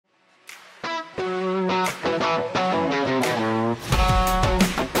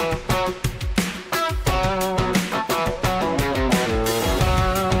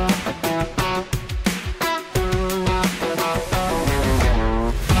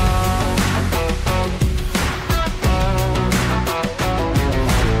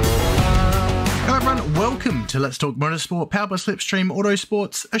To Let's Talk Motorsport, powered by SLIPSTREAM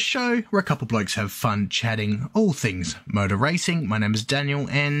Autosports, a show where a couple blokes have fun chatting all things motor racing. My name is Daniel,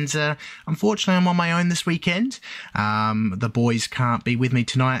 and unfortunately I'm on my own this weekend. The boys can't be with me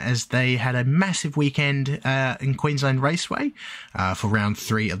tonight as they had a massive weekend in Queensland Raceway for round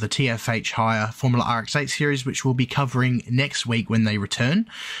 3 of the TFH Hire Formula RX8 series, which we'll be covering next week when they return.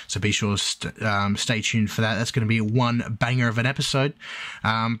 So be sure to stay tuned for that. That's going to be one banger of an episode.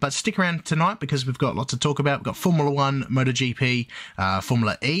 But stick around tonight because we've got lots to talk about. We've got Formula 1, MotoGP,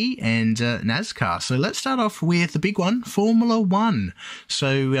 Formula E, and NASCAR. So let's start off with the big one, Formula 1.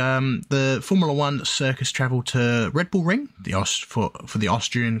 So the Formula 1 circus travelled to Red Bull Ring for the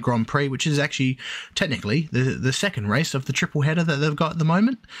Austrian Grand Prix, which is actually technically the second race of the triple header that they've got at the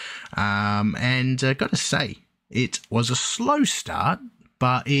moment. And got to say, it was a slow start,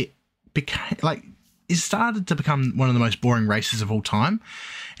 but it started to become one of the most boring races of all time,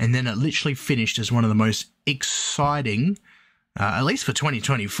 and then it literally finished as one of the most exciting, at least for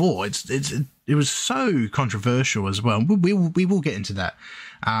 2024. It was so controversial as well. We will get into that.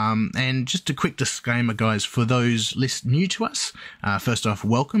 And just a quick disclaimer, guys, for those new to us. First off,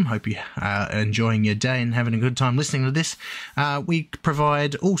 welcome. Hope you are enjoying your day and having a good time listening to this. We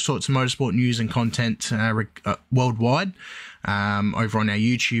provide all sorts of motorsport news and content worldwide. Over on our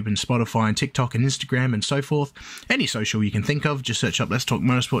YouTube and Spotify and TikTok and Instagram and so forth. Any social you can think of, just search up Let's Talk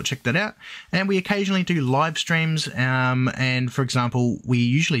Motorsport, check that out. And we occasionally do live streams, and for example, we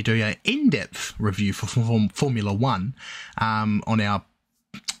usually do an in-depth review for Formula 1 on our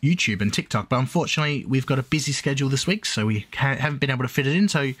YouTube and TikTok, but unfortunately we've got a busy schedule this week, so we haven't been able to fit it in.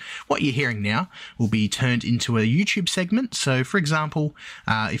 So what you're hearing now will be turned into a YouTube segment. So for example,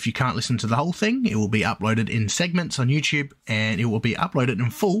 if you can't listen to the whole thing, it will be uploaded in segments on YouTube, and it will be uploaded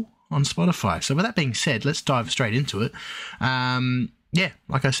in full on Spotify. So with that being said, let's dive straight into it. Yeah,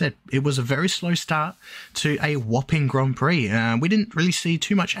 like I said, it was a very slow start to a whopping Grand Prix. We didn't really see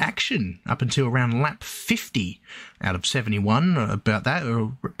too much action up until around lap 50 out of 71, about that,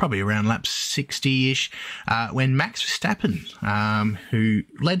 or probably around lap 60-ish, when Max Verstappen, who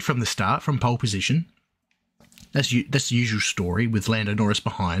led from the start, from pole position, that's the usual story with Lando Norris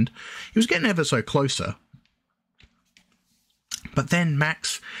behind, he was getting ever so closer. But then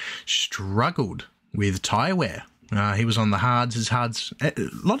Max struggled with tyre wear. He was on the hards. A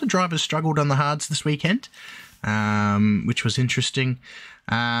lot of drivers struggled on the hards this weekend, which was interesting.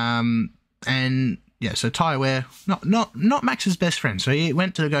 And yeah, so tyre wear, not Max's best friend. So he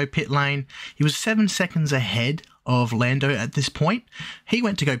went to go pit lane. He was 7 seconds ahead of Lando at this point. He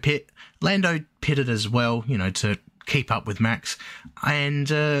went to go pit. Lando pitted as well, to keep up with Max.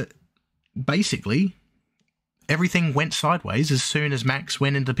 And basically, everything went sideways as soon as Max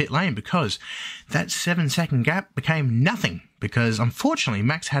went into pit lane, because that 7-second gap became nothing, because unfortunately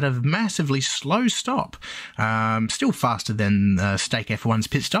Max had a massively slow stop, still faster than Stake F1's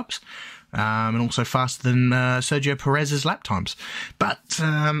pit stops, and also faster than Sergio Perez's lap times. But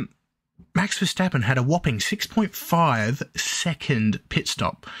Max Verstappen had a whopping 6.5 second pit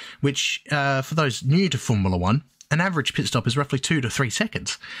stop, which for those new to Formula 1, an average pit stop is roughly 2 to 3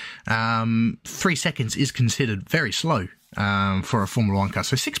 seconds. 3 seconds is considered very slow for a Formula 1 car.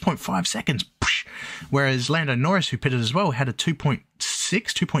 So 6.5 seconds. Whereas Lando Norris, who pitted as well, had a 2.6,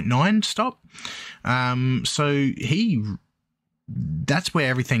 2.9 stop. So that's where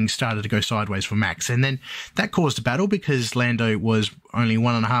everything started to go sideways for Max. And then that caused a battle, because Lando was only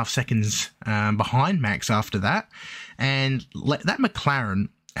 1.5 seconds behind Max after that. And that McLaren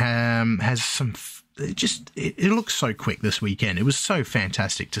has some... It looks so quick this weekend. It was so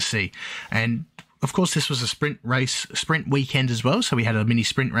fantastic to see. And of course, this was a sprint weekend as well. So we had a mini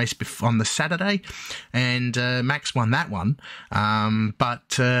sprint race on the Saturday, and Max won that one.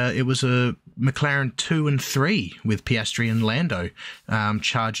 But it was a McLaren 2 and 3 with Piastri and Lando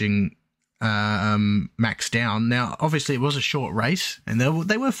charging Max down. Now, obviously, it was a short race, and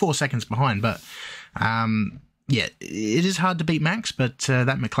they were 4 seconds behind, but yeah, it is hard to beat Max, but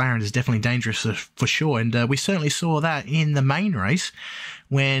that McLaren is definitely dangerous for sure. And we certainly saw that in the main race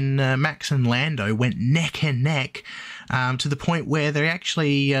when Max and Lando went neck and neck to the point where they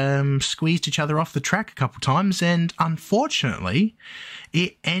actually squeezed each other off the track a couple of times. And unfortunately,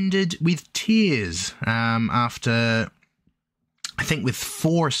 it ended with tears after, I think, with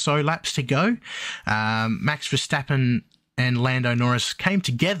 4 or so laps to go. Max Verstappen and Lando Norris came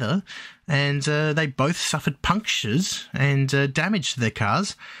together, and they both suffered punctures and damage to their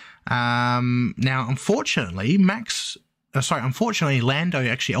cars. Now, unfortunately, Lando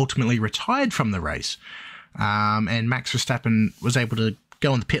actually ultimately retired from the race, and Max Verstappen was able to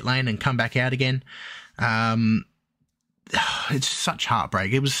go on the pit lane and come back out again. It's such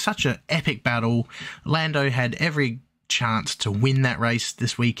heartbreak. It was such an epic battle. Lando had every chance to win that race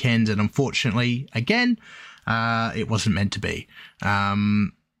this weekend, and unfortunately, again, it wasn't meant to be.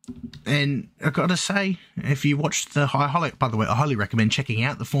 And I've got to say, if you watched by the way, I highly recommend checking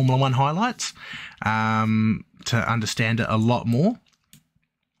out the Formula One highlights to understand it a lot more,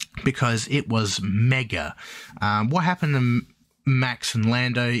 because it was mega. What happened to Max and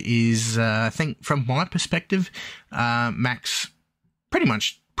Lando is, I think, from my perspective, Max pretty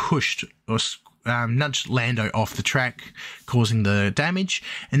much pushed or nudged Lando off the track, causing the damage.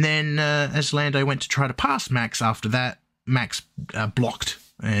 And then as Lando went to try to pass Max after that, Max blocked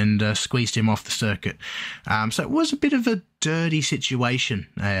and squeezed him off the circuit. So it was a bit of a dirty situation.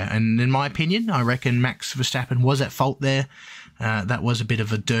 And in my opinion, I reckon Max Verstappen was at fault there. That was a bit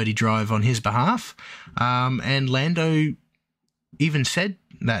of a dirty drive on his behalf. And Lando even said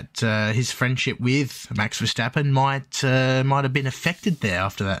that his friendship with Max Verstappen might have been affected there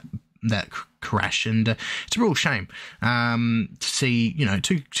after that crash, and it's a real shame to see, you know,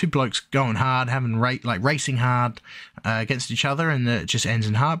 two blokes going hard, racing hard against each other, and it just ends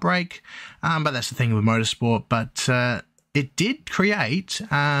in heartbreak. But that's the thing with motorsport. But it did create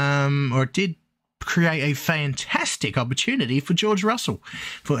a fantastic opportunity for George Russell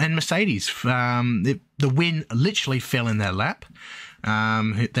and Mercedes. The win literally fell in their lap.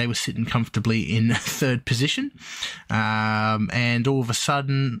 They were sitting comfortably in third position, and all of a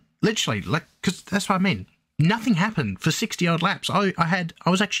sudden, literally, because that's what I mean, nothing happened for 60 odd laps. I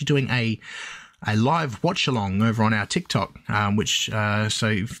was actually doing a live watch along over on our TikTok, which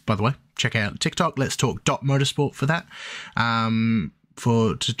so by the way, check out TikTok. Let's talk .motorsport for that.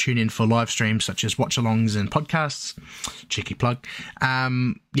 To tune in for live streams such as watch-alongs and podcasts. Cheeky plug.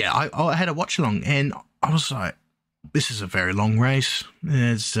 I had a watch-along, and I was like, this is a very long race.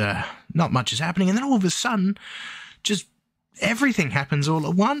 There's not much is happening. And then all of a sudden, just everything happens all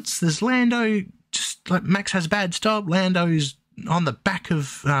at once. There's Lando, just like Max has a bad stop. Lando's on the back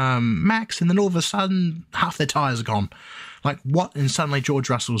of Max, and then all of a sudden, half their tyres are gone. Like, what? And suddenly George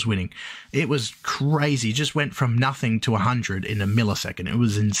Russell's winning. It was crazy. It just went from nothing to 100 in a millisecond. It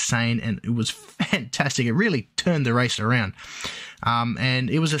was insane, and it was fantastic. It really turned the race around. And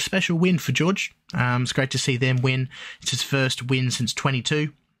it was a special win for George. It's great to see them win. It's his first win since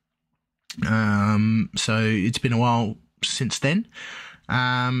 22. So it's been a while since then.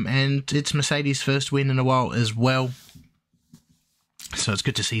 And it's Mercedes' first win in a while as well. So it's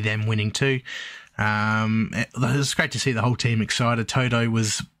good to see them winning too. It's great to see the whole team excited. Toto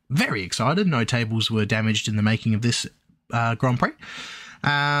was very excited. No tables were damaged in the making of this Grand Prix.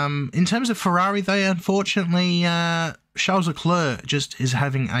 In terms of Ferrari, though, unfortunately, Charles Leclerc just is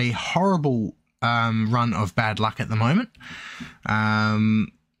having a horrible run of bad luck at the moment.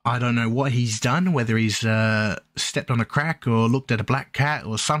 I don't know what he's done, whether he's stepped on a crack or looked at a black cat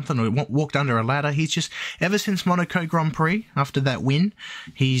or something, or walked under a ladder. He's just, ever since Monaco Grand Prix, after that win,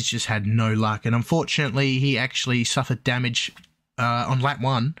 he's just had no luck. And unfortunately, he actually suffered damage on lap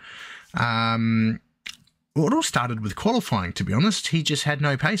 1. Well, it all started with qualifying, to be honest. He just had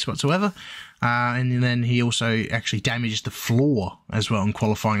no pace whatsoever. And then he also actually damaged the floor as well in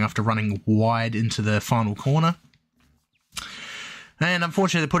qualifying after running wide into the final corner. And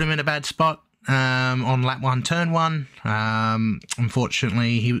unfortunately, they put him in a bad spot on lap 1, turn 1.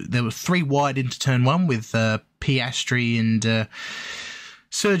 Unfortunately, there were 3 wide into turn 1 with Piastri and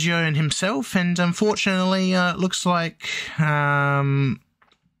Sergio and himself. And unfortunately, it looks like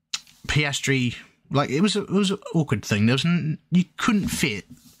Piastri, like it was an awkward thing. You couldn't fit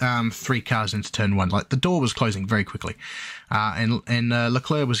 3 cars into turn 1. Like, the door was closing very quickly, and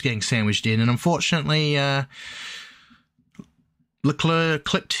Leclerc was getting sandwiched in. And unfortunately, Leclerc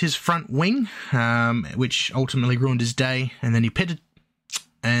clipped his front wing, which ultimately ruined his day, and then he pitted.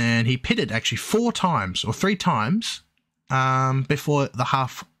 And he pitted actually 4 times or 3 times before the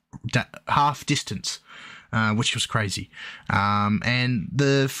half distance, which was crazy. And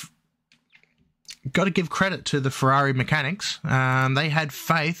got to give credit to the Ferrari mechanics. They had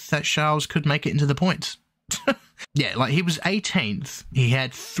faith that Charles could make it into the points. Yeah, like, he was 18th. He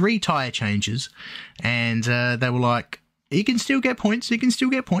had 3 tyre changes, and they were like, he can still get points. He can still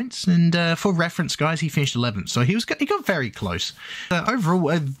get points. And for reference, guys, he finished 11th. So he got very close.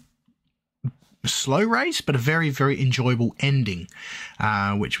 Overall, slow race, but a very, very enjoyable ending,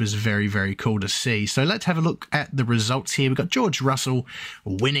 which was very, very cool to see. So let's have a look at the results here. We've got George Russell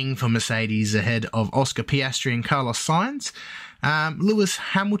winning for Mercedes ahead of Oscar Piastri and Carlos Sainz. Lewis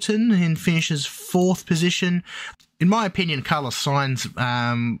Hamilton finishes 4th position. In my opinion, Carlos Sainz,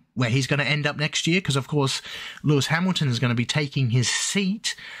 where he's going to end up next year, because of course Lewis Hamilton is going to be taking his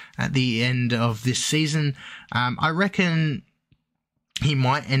seat at the end of this season. I reckon he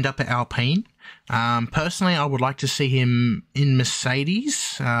might end up at Alpine. Personally, I would like to see him in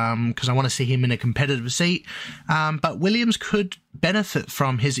Mercedes, because I want to see him in a competitive seat. But Williams could benefit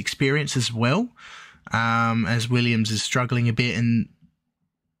from his experience as well, as Williams is struggling a bit, and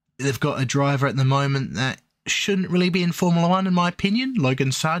they've got a driver at the moment that shouldn't really be in Formula 1, in my opinion,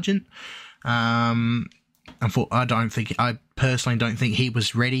 Logan Sargent. I personally don't think he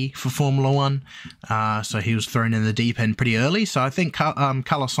was ready for Formula 1, so he was thrown in the deep end pretty early. So I think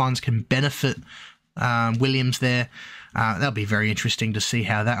Carlos Sainz can benefit Williams there. That'll be very interesting to see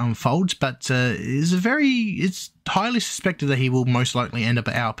how that unfolds, but it's highly suspected that he will most likely end up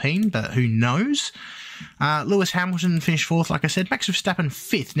at Alpine, but who knows? Lewis Hamilton finished 4th, like I said. Max Verstappen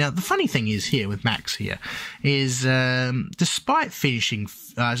 5th. Now, the funny thing is here with Max here is despite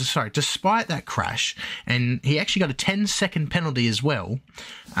that crash, and he actually got a 10-second penalty as well,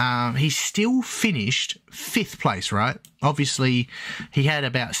 he still finished 5th place, right? Obviously, he had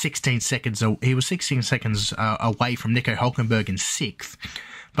about 16 seconds. He was 16 seconds away from Nico Hülkenberg in 6th.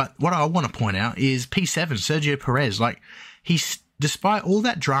 But what I want to point out is P7, Sergio Perez, despite all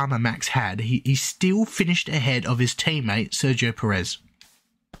that drama Max had, he still finished ahead of his teammate, Sergio Perez.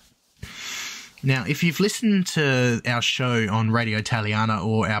 Now, if you've listened to our show on Radio Italiana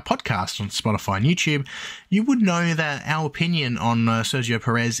or our podcast on Spotify and YouTube, you would know that our opinion on Sergio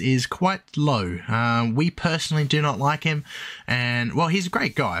Perez is quite low. We personally do not like him, and, well, he's a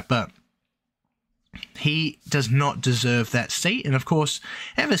great guy, but he does not deserve that seat. And of course,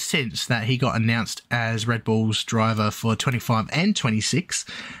 ever since that he got announced as Red Bull's driver for 25 and 26,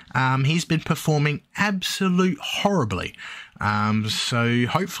 he's been performing absolute horribly. So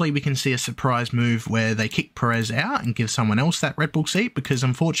hopefully we can see a surprise move where they kick Perez out and give someone else that Red Bull seat, because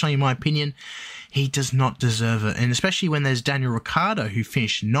unfortunately, in my opinion, he does not deserve it. And especially when there's Daniel Ricciardo, who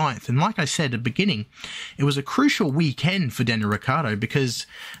finished 9th. And like I said at the beginning, it was a crucial weekend for Daniel Ricciardo, because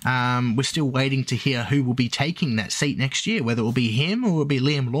we're still waiting to hear who will be taking that seat next year, whether it will be him or it will be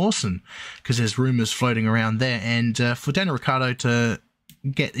Liam Lawson, because there's rumours floating around there. And for Daniel Ricciardo to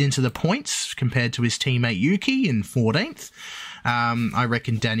get into the points compared to his teammate Yuki in 14th, I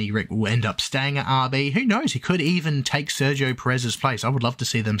reckon Danny Rick will end up staying at RB. Who knows? He could even take Sergio Perez's place. I would love to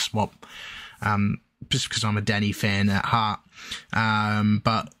see them swap, just because I'm a Danny fan at heart.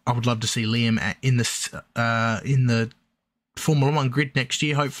 But I would love to see Liam in the Formula 1 grid next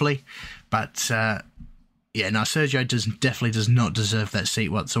year, hopefully. But yeah, no, Sergio definitely does not deserve that seat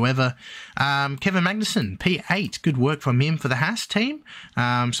whatsoever. Kevin Magnussen, P8. Good work from him for the Haas team.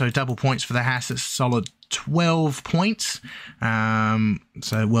 So double points for the Haas. It's solid 12 points.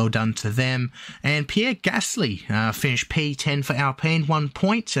 So well done to them. And Pierre Gasly finished P10 for Alpine, 1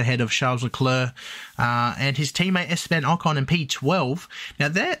 point ahead of Charles Leclerc and his teammate Esteban Ocon in P12. Now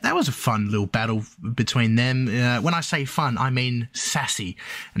that was a fun little battle between them. When I say fun, I mean sassy.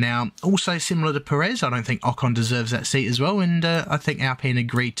 Now, also similar to Perez, I don't think Ocon deserves that seat as well, and I think Alpine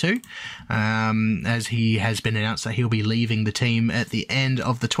agreed too, as he has been announced that he'll be leaving the team at the end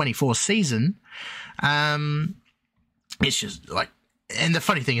of the 24 season. It's just like, and the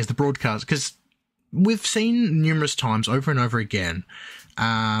funny thing is the broadcast, because we've seen numerous times over and over again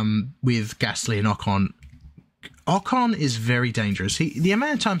with Gasly and Ocon. Ocon is very dangerous. The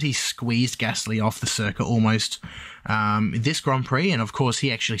amount of times he squeezed Gasly off the circuit almost this Grand Prix, and of course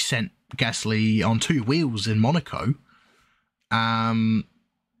he actually sent Gasly on 2 wheels in Monaco.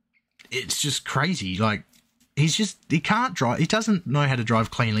 It's just crazy. Like, he can't drive. He doesn't know how to drive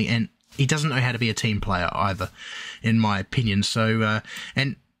cleanly, and he doesn't know how to be a team player either, in my opinion. So,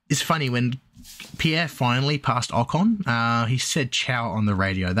 and it's funny, when Pierre finally passed Ocon, he said ciao on the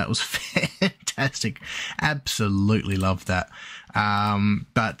radio. That was fantastic. Absolutely loved that.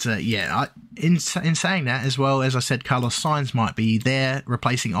 Yeah, in saying that, as well, as I said, Carlos Sainz might be there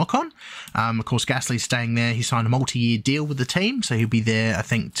replacing Ocon. Of course, Gasly's staying there. He signed a multi-year deal with the team, so he'll be there, I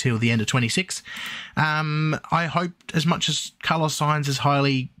think, till the end of 26. I hope, as much as Carlos Sainz is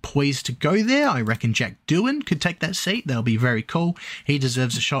highly poised to go there, I reckon Jack Doohan could take that seat. That'll be very cool. He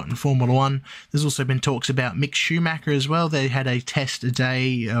deserves a shot in Formula 1. There's also been talks about Mick Schumacher as well. They had a test a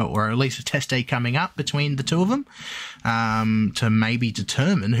day, or at least a test day coming up between the two of them, to maybe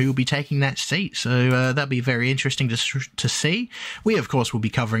determine who will be taking that seat. So that'll be very interesting to see. We, of course, will be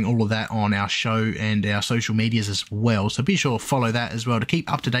covering all of that on our show and our social medias as well. So be sure to follow that as well to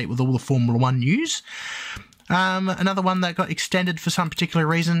keep up to date with all the Formula One news. Another one that got extended for some particular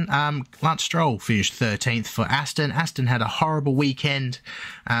reason, Lance Stroll finished 13th for Aston. Aston had a horrible weekend.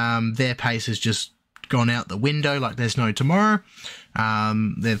 Their pace has just gone out the window like there's no tomorrow.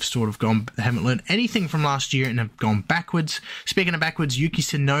 They've sort of haven't learned anything from last year and have gone backwards. Speaking of backwards, Yuki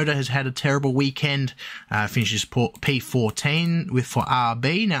Tsunoda has had a terrible weekend, finishes P14 for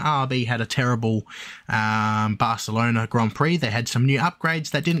RB. Now, RB had a terrible Barcelona Grand Prix. They had some new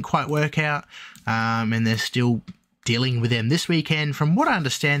upgrades that didn't quite work out, and they're still dealing with them this weekend. From what I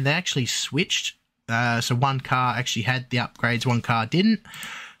understand, they actually switched. So one car actually had the upgrades, one car didn't.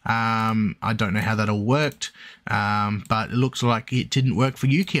 I don't know how that all worked, but it looks like it didn't work for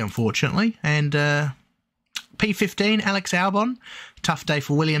Yuki, unfortunately. And P15, Alex Albon, tough day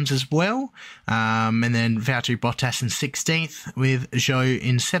for Williams as well. And then Valtteri Bottas in 16th with Zhou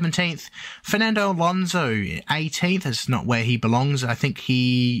in 17th. Fernando Alonso 18th. That's not where he belongs. I think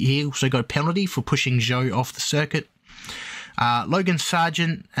he also got a penalty for pushing Zhou off the circuit. Logan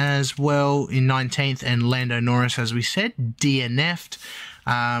Sargent as well in 19th, and Lando Norris, as we said, DNF'd,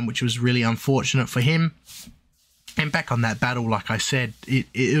 which was really unfortunate for him. And back on that battle, like I said,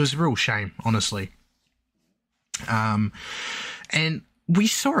 it was a real shame, honestly. And we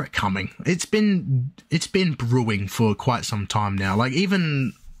saw it coming. It's been brewing for quite some time now. Like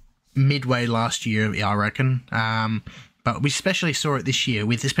even midway last year, I reckon. But we especially saw it this year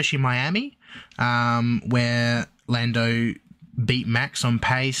with especially Miami, where Lando beat Max on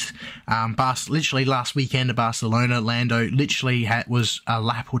pace. Literally last weekend at Barcelona, Lando literally was a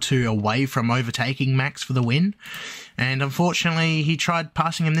lap or two away from overtaking Max for the win. And unfortunately, he tried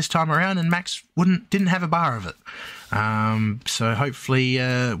passing him this time around, and Max didn't have a bar of it. So hopefully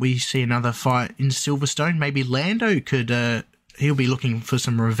we see another fight in Silverstone. Maybe Lando could... he'll be looking for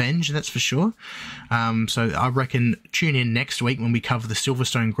some revenge, that's for sure. So I reckon tune in next week when we cover the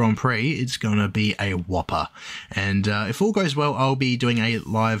Silverstone Grand Prix. It's going to be a whopper. And if all goes well, I'll be doing a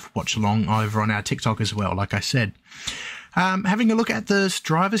live watch-along over on our TikTok as well, like I said. Having a look at the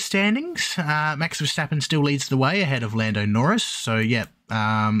driver standings, Max Verstappen still leads the way ahead of Lando Norris. So, yeah,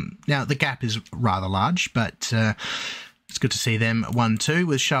 now the gap is rather large, but... it's good to see them 1-2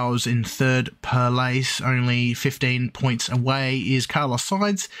 with Charles in third place. Only 15 points away is Carlos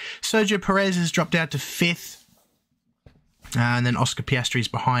Sainz. Sergio Perez has dropped out to fifth. And then Oscar Piastri's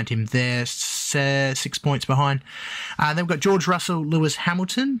behind him there, 6 points behind. Then we've got George Russell, Lewis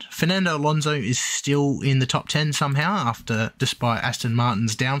Hamilton. Fernando Alonso is still in the top 10 somehow, despite Aston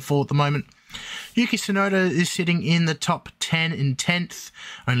Martin's downfall at the moment. Yuki Tsunoda is sitting in the top 10 in 10th,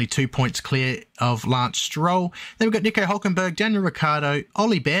 only 2 points clear of Lance Stroll. Then we've got Nico Hulkenberg, Daniel Ricciardo,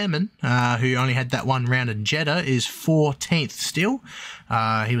 Ollie Behrman, who only had that one round in Jeddah, is 14th still.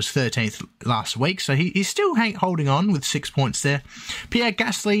 He was 13th last week, so he's still holding on with 6 points there. Pierre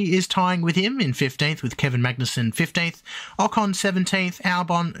Gasly is tying with him in 15th, with Kevin Magnussen 15th. Ocon 17th,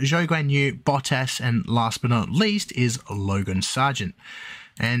 Albon, Zhou Guanyu, Bottas, and last but not least is Logan Sargent.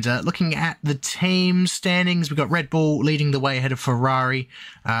 And looking at the team standings, we've got Red Bull leading the way ahead of Ferrari.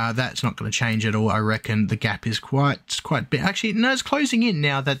 That's not going to change at all. I reckon the gap is quite big. Actually, no, it's closing in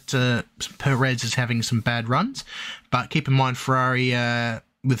now that Perez is having some bad runs. But keep in mind, Ferrari,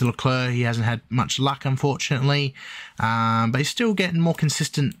 with Leclerc, he hasn't had much luck, unfortunately. But he's still getting more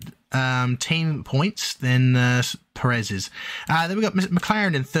consistent team points than Perez is. Then we've got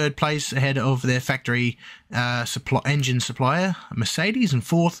McLaren in third place ahead of their factory engine supplier, Mercedes, in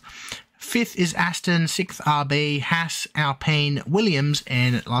fourth. Fifth is Aston, sixth RB, Haas, Alpine, Williams,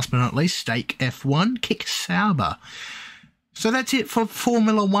 and last but not least, Stake F1, Kick Sauber. So that's it for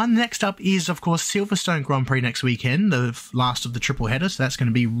Formula One. Next up is, of course, Silverstone Grand Prix next weekend, the last of the triple header. So that's going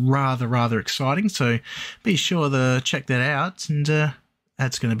to be rather exciting. So be sure to check that out, and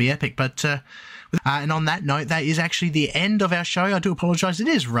that's going to be epic. But and on that note, that is actually the end of our show. I do apologise. It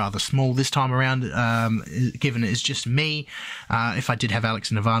is rather small this time around, given it's just me. If I did have Alex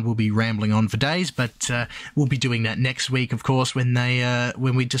and Ivan, we'll be rambling on for days, but we'll be doing that next week, of course, when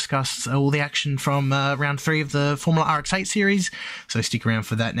we discuss all the action from round 3 of the Formula RX-8 series. So stick around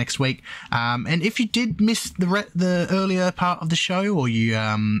for that next week. And if you did miss the earlier part of the show, or you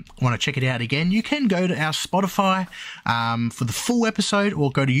want to check it out again, you can go to our Spotify for the full episode,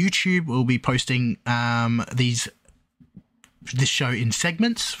 or go to YouTube. We'll be posting this show in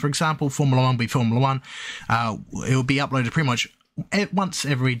segments. For example, Formula 1 will be Formula 1. It will be uploaded pretty much once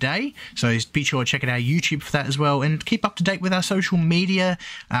every day, so be sure to check out our YouTube for that as well, and keep up to date with our social media.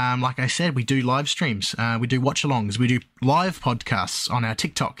 Like I said, we do live streams, we do watch-alongs, we do live podcasts on our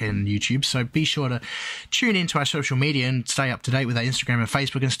TikTok and YouTube, so be sure to tune into our social media and stay up to date with our Instagram and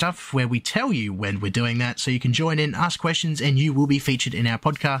Facebook and stuff, where we tell you when we're doing that, so you can join in, ask questions, and you will be featured in our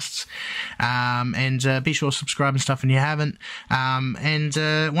podcasts. And be sure to subscribe and stuff if you haven't.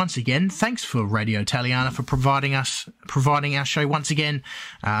 And once again, thanks for Radio Italiana for providing our show once again.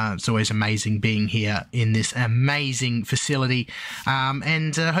 It's always amazing being here in this amazing facility.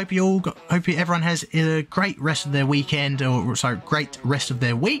 And hope everyone has a great rest of their weekend, or sorry, great rest of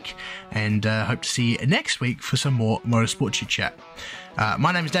their week. And hope to see you next week for some more motorsport chit chat.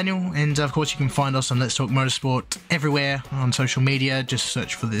 My name is Daniel, and of course you can find us on Let's Talk Motorsport everywhere on social media. Just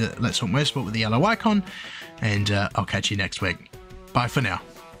search for the Let's Talk Motorsport with the yellow icon, and I'll catch you next week. Bye for now.